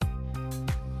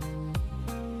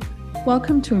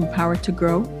Welcome to Empowered to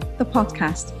Grow, the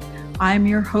podcast. I am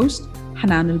your host,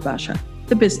 Hanan El-Basha,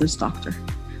 the business doctor.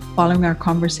 Following our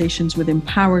conversations with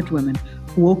empowered women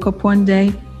who woke up one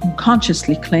day and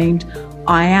consciously claimed,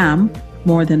 I am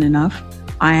more than enough,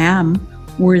 I am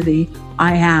worthy,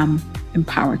 I am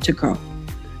empowered to grow.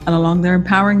 And along their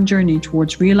empowering journey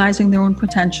towards realizing their own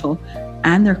potential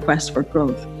and their quest for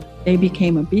growth, they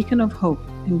became a beacon of hope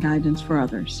and guidance for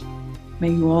others. May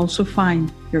you also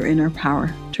find your inner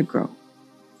power to grow.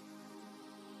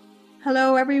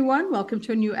 Hello, everyone. Welcome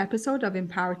to a new episode of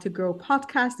Empowered to Grow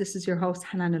podcast. This is your host,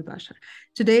 Hanan El-Basha.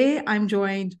 Today, I'm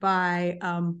joined by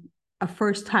a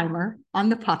first-timer on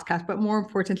the podcast, but more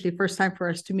importantly, first time for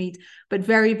us to meet, but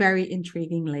very, very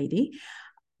intriguing lady,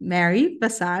 Mary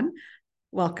Vasan.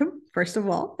 Welcome, first of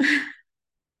all.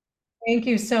 Thank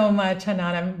you so much,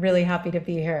 Hanan. I'm really happy to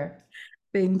be here.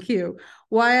 Thank you.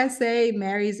 Why I say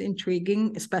Mary's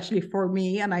intriguing, especially for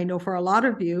me, and I know for a lot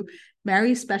of you,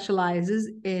 Mary specializes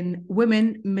in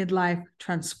women midlife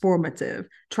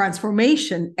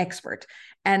transformation expert.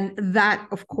 And that,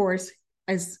 of course,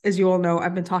 as you all know,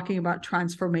 I've been talking about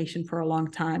transformation for a long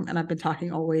time. And I've been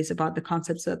talking always about the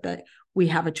concepts that we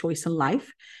have a choice in life.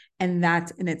 And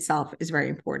that in itself is very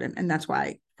important. And that's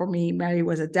why, for me, Mary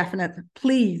was a definite,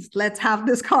 please, let's have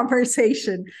this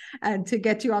conversation and to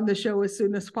get you on the show as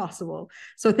soon as possible.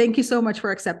 So thank you so much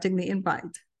for accepting the invite.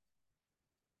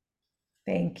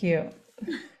 Thank you.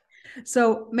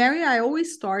 So, Mary, I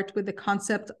always start with the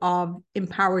concept of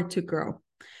empowered to grow.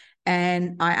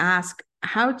 And I ask,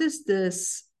 how does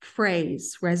this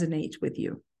phrase resonate with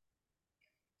you?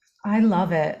 I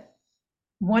love it.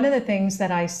 One of the things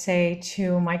that I say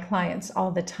to my clients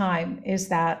all the time is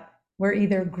that we're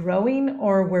either growing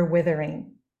or we're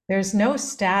withering. There's no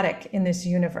static in this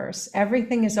universe.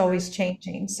 Everything is always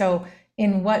changing. So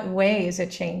in what way is it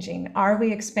changing? Are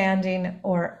we expanding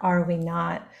or are we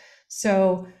not?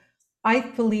 So I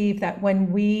believe that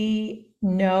when we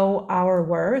know our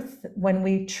worth, when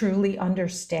we truly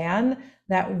understand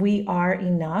that we are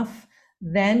enough,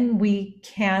 then we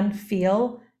can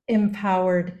feel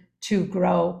empowered to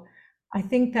grow. I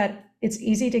think that it's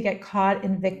easy to get caught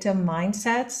in victim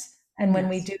mindsets. And when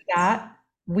we do that,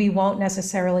 we won't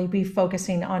necessarily be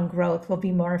focusing on growth. We'll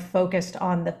be more focused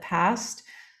on the past.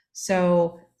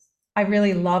 So I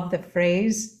really love the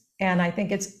phrase. And I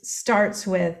think it starts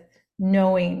with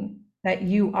knowing that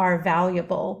you are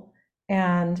valuable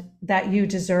and that you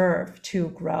deserve to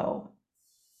grow.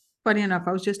 Funny enough,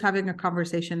 I was just having a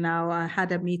conversation now. I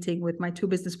had a meeting with my two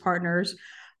business partners.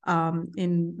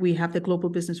 We have the Global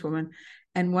Businesswoman,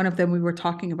 and one of them we were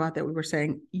talking about that. We were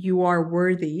saying you are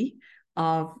worthy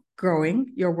of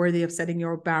growing, you're worthy of setting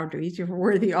your boundaries, you're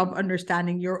worthy of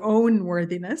understanding your own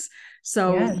worthiness,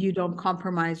 so you don't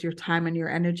compromise your time and your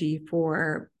energy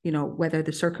for, whether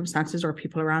the circumstances or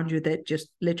people around you that just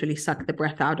literally suck the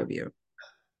breath out of you.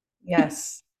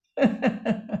 Yes.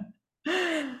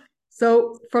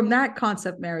 So from that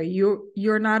concept, Mary,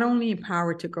 you're not only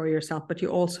empowered to grow yourself, but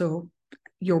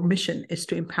your mission is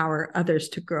to empower others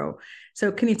to grow.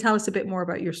 So can you tell us a bit more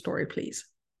about your story, please?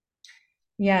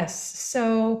 Yes.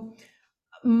 So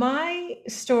my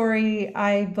story,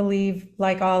 I believe,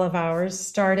 like all of ours,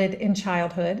 started in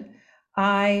childhood.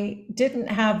 I didn't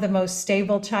have the most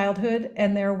stable childhood,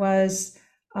 and there was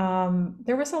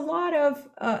a lot of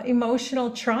emotional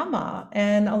trauma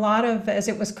and a lot of, as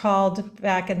it was called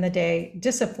back in the day,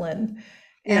 discipline.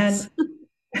 Yes.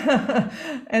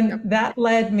 And that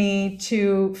led me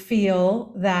to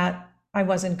feel that I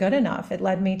wasn't good enough. It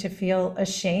led me to feel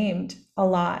ashamed a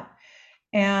lot.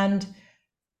 And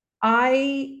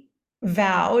I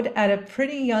vowed at a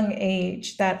pretty young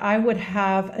age that I would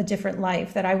have a different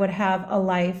life, that I would have a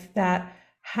life that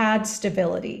had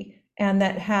stability and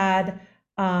that had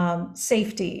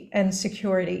safety and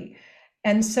security.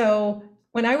 And so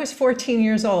when I was 14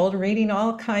 years old, reading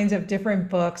all kinds of different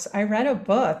books, I read a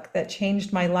book that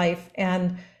changed my life.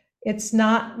 And it's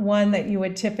not one that you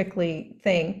would typically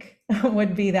think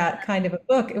would be that kind of a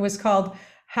book. It was called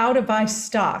How to Buy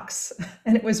Stocks,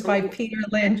 and it was by Peter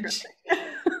Lynch.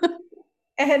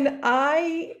 And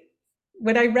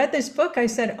when I read this book, I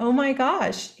said, oh my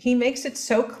gosh, he makes it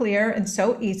so clear and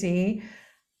so easy.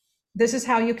 This is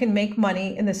how you can make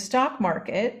money in the stock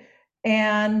market.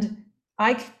 And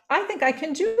I think I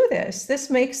can do this. This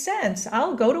makes sense.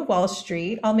 I'll go to Wall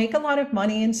Street. I'll make a lot of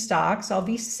money in stocks. I'll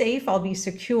be safe. I'll be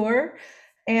secure.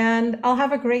 And I'll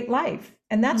have a great life.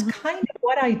 And that's kind of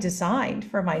what I designed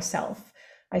for myself.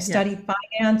 I studied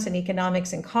finance and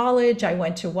economics in college. I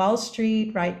went to Wall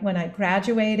Street right when I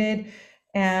graduated,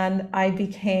 and I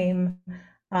became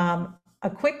a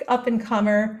quick up and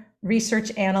comer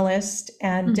research analyst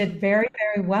and did very,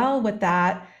 very well with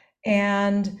that.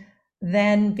 and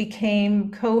then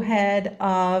became co-head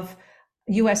of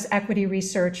US equity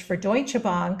research for Deutsche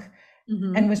Bank,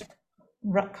 and Mm-hmm. was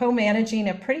co-managing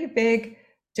a pretty big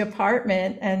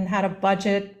department and had a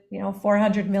budget,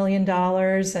 $400 million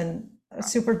and a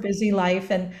super busy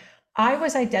life. And I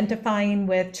was identifying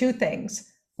with two things: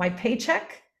 my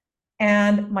paycheck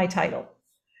and my title.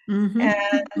 And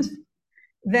Mm-hmm.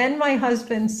 then my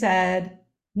husband said,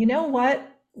 you know what?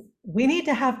 We need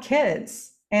to have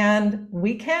kids, and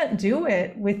we can't do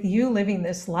it with you living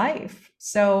this life.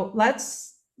 So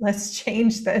let's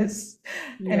change this.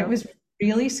 And it Yep. was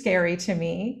really scary to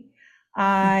me.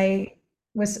 I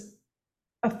was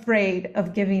afraid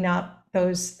of giving up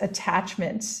those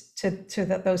attachments to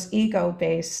those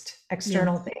ego-based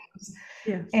external Yes. things.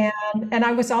 Yes. And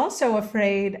I was also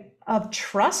afraid of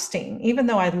trusting, even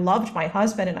though I loved my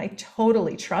husband and I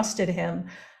totally trusted him.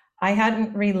 I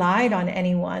hadn't relied on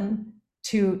anyone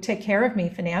to take care of me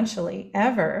financially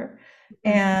ever.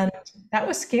 Mm-hmm. And that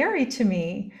was scary to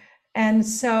me. And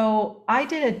so I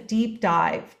did a deep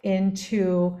dive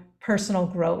into personal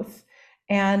growth.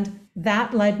 And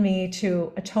that led me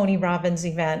to a Tony Robbins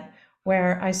event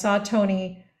where I saw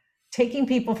Tony taking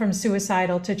people from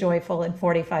suicidal to joyful in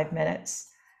 45 minutes.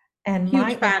 And Huge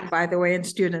my fan, by the way, and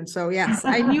student. So yes,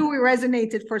 I knew we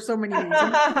resonated for so many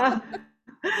reasons.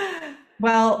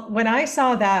 well, when I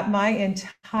saw that, my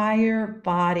entire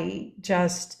body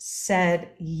just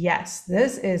said, yes,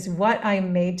 this is what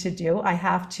I'm made to do. I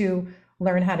have to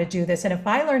learn how to do this. And if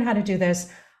I learn how to do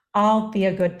this, I'll be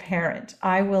a good parent.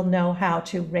 I will know how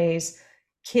to raise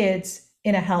kids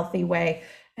in a healthy way.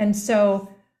 And so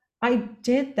I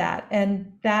did that.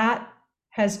 And that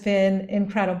has been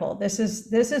incredible. This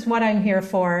is what I'm here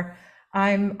for.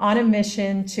 I'm on a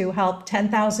mission to help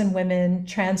 10,000 women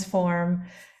transform.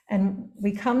 And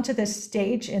we come to this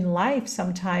stage in life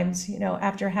sometimes,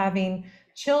 after having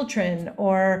children,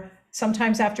 or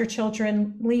sometimes after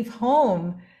children leave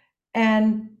home.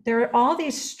 And there are all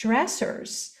these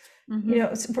stressors. Mm-hmm.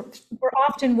 We're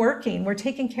often working, we're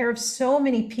taking care of so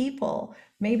many people.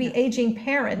 Maybe Yes. aging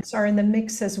parents are in the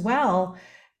mix as well.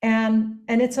 And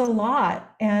it's a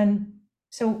lot. And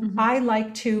so Mm-hmm. I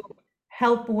like to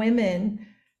help women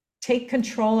take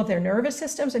control of their nervous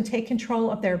systems and take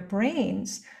control of their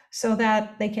brains so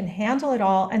that they can handle it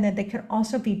all, and that they can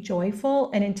also be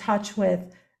joyful and in touch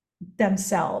with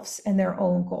themselves and their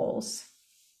own goals.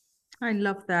 I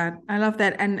love that. I love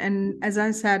that. And as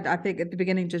I said, I think at the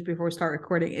beginning, just before we start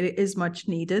recording, it is much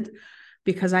needed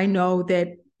because I know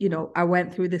that, I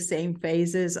went through the same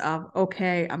phases of,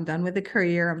 okay, I'm done with the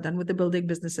career, I'm done with the building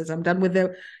businesses, I'm done with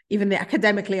even the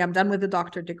academically, I'm done with the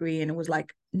doctor degree. And it was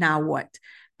like, now what?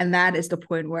 And that is the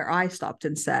point where I stopped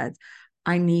and said,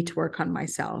 I need to work on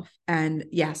myself. And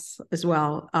yes, as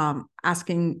well,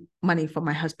 asking money from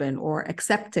my husband, or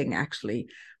accepting actually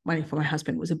money for my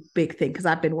husband, was a big thing because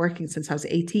I've been working since I was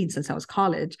 18, since I was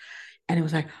college. And it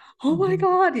was like, oh my Mhm.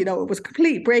 God, it was a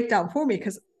complete breakdown for me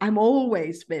because I'm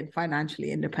always been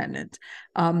financially independent.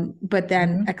 But then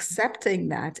Mhm. accepting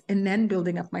that and then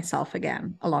building up myself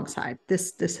again alongside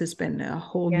this has been a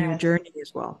whole new Yes. journey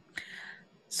as well.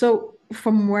 So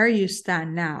from where you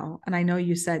stand now, and I know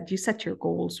you said you set your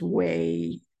goals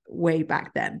way, way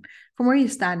back then. From where you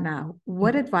stand now,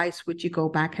 what advice would you go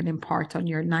back and impart on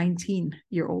your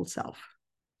 19-year-old self?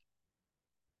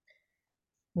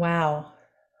 Wow,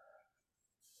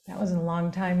 that was a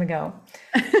long time ago.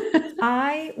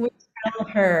 I would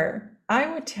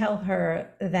tell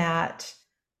her that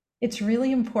it's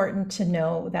really important to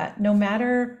know that no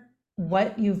matter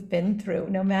what you've been through,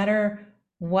 no matter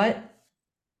what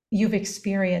you've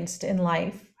experienced in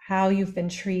life, how you've been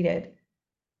treated,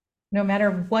 no matter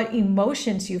what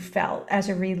emotions you felt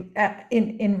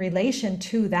in relation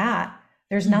to that,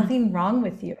 there's Mhm. nothing wrong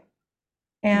with you.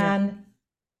 Yeah. And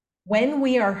when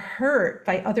we are hurt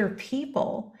by other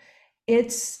people,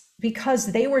 it's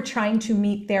because they were trying to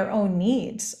meet their own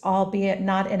needs, albeit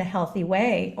not in a healthy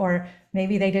way, or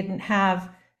maybe they didn't have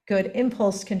good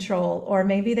impulse control, or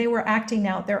maybe they were acting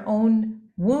out their own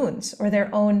wounds or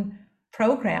their own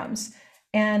programs.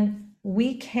 And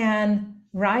we can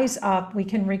rise up, we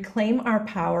can reclaim our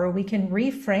power, we can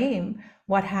reframe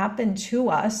what happened to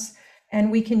us,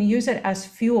 and we can use it as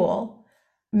fuel,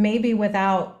 maybe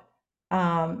without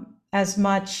as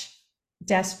much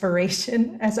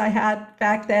desperation as I had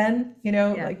back then,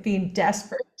 Yeah. like being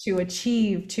desperate to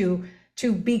achieve,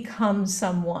 to become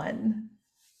someone.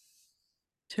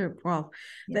 True. Well,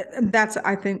 Yeah. that's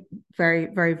I think very,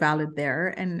 very valid there.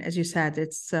 And as you said,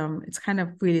 it's kind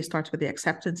of really starts with the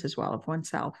acceptance as well of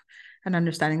oneself and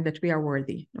understanding that we are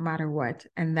worthy no matter what.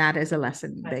 And that is a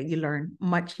lesson that you learn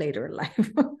much later in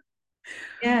life.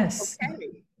 Yes.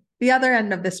 Okay. the other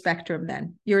end of the spectrum,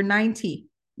 then, your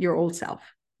 90-year-old self,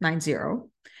 90,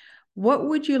 what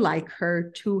would you like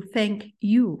her to thank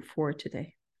you for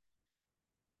today?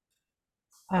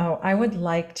 Oh, I would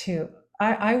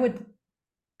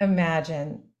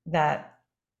imagine that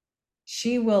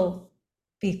she will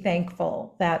be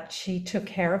thankful that she took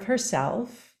care of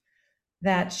herself,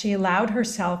 that she allowed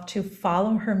herself to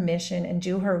follow her mission and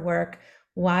do her work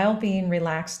while being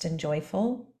relaxed and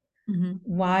joyful, Mm-hmm.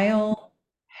 while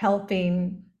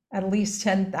helping at least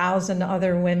 10,000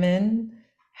 other women Yes.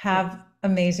 have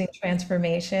amazing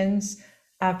transformations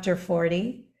after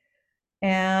 40.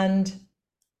 And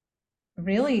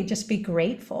really just be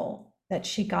grateful that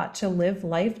she got to live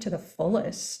life to the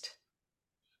fullest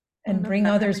I and love bring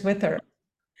that. others with her.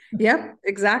 Yep,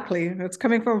 exactly. It's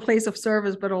coming from a place of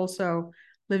service, but also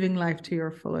living life to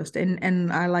your fullest.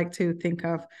 And I like to think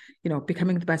of,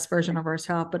 becoming the best version of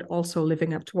ourselves, but also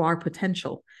living up to our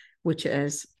potential, which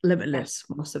is limitless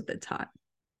most of the time.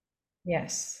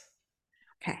 Yes.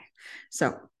 Okay.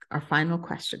 So our final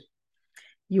question.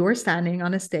 You're standing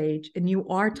on a stage and you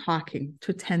are talking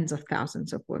to tens of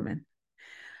thousands of women.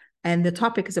 And the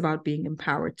topic is about being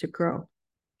empowered to grow.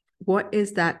 What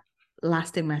is that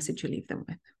lasting message you leave them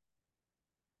with?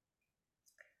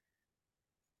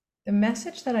 The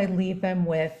message that I leave them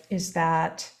with is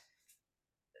that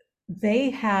they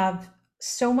have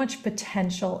so much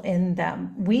potential in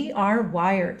them. We are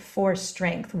wired for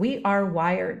strength. We are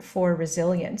wired for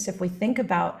resilience. If we think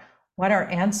about what our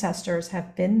ancestors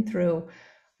have been through,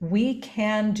 we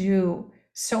can do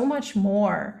so much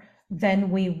more than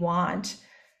we want.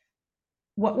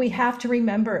 What we have to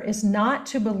remember is not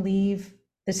to believe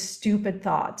the stupid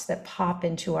thoughts that pop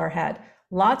into our head.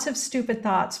 Lots of stupid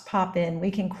thoughts pop in.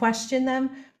 We can question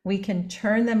them. We can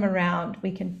turn them around.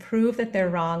 We can prove that they're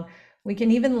wrong. We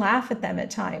can even laugh at them at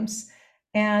times.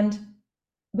 And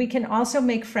we can also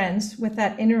make friends with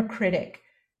that inner critic.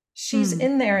 She's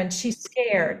in there and she's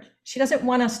scared. She doesn't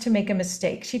want us to make a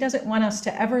mistake. She doesn't want us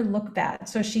to ever look bad.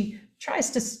 So she tries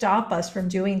to stop us from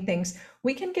doing things.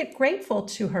 We can get grateful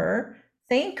to her,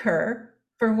 thank her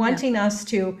for wanting us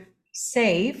to be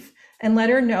safe, and let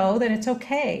her know that it's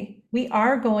okay. We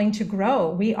are going to grow.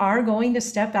 We are going to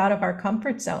step out of our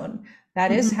comfort zone.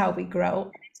 That is how we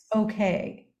grow. It's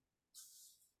okay.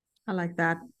 I like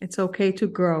that. It's okay to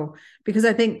grow, because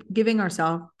I think giving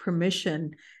ourselves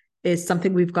permission is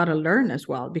something we've got to learn as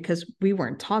well, because we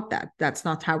weren't taught that. That's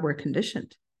not how we're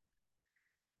conditioned.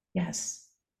 Yes.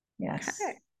 Yes.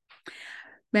 Okay.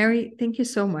 Mary, thank you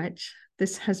so much.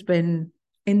 This has been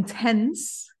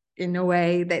intense in a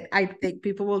way that I think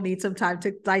people will need some time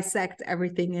to dissect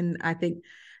everything. And I think,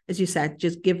 as you said,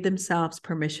 just give themselves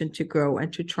permission to grow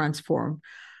and to transform.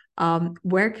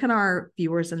 Where can our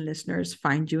viewers and listeners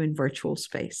find you in virtual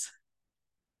space?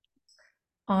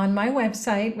 On my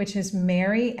website, which is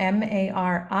Mary,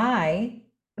 Mari,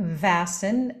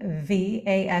 Vasan,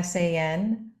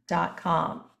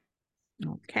 VASAN.com.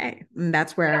 Okay. And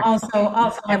that's where Also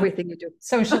on everything you do.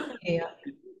 social media.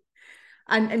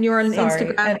 And you're on Sorry.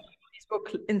 Instagram, And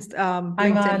Facebook, I'm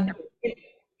LinkedIn.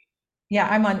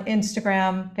 I'm on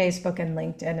Instagram, Facebook, and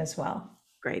LinkedIn as well.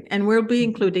 Great. And we'll be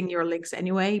including your links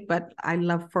anyway, but I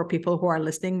love for people who are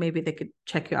listening, maybe they could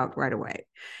check you out right away.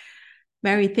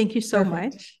 Mary, thank you so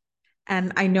much.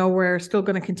 And I know we're still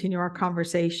going to continue our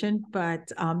conversation,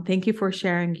 but thank you for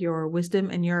sharing your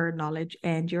wisdom and your knowledge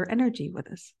and your energy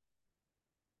with us.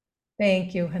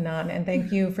 Thank you, Hanan, and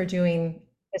thank you for doing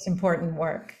this important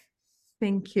work.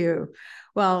 Thank you.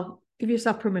 Well, give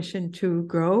yourself permission to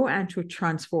grow and to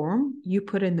transform. You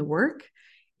put in the work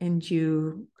and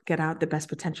you get out the best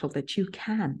potential that you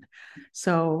can.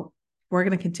 So we're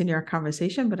going to continue our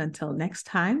conversation, but until next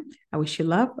time, I wish you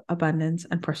love, abundance,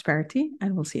 and prosperity,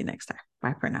 and we'll see you next time.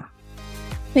 Bye for now.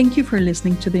 Thank you for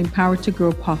listening to the Empowered to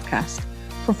Grow podcast.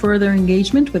 For further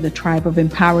engagement with a tribe of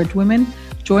empowered women,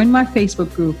 join my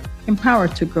Facebook group,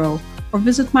 Empowered to Grow, or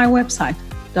visit my website,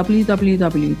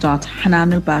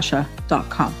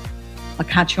 www.hananulbasha.com. I'll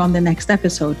catch you on the next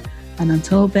episode. And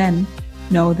until then,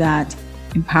 know that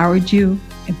empowered you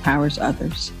empowers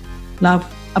others. Love,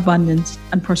 abundance,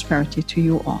 and prosperity to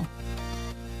you all.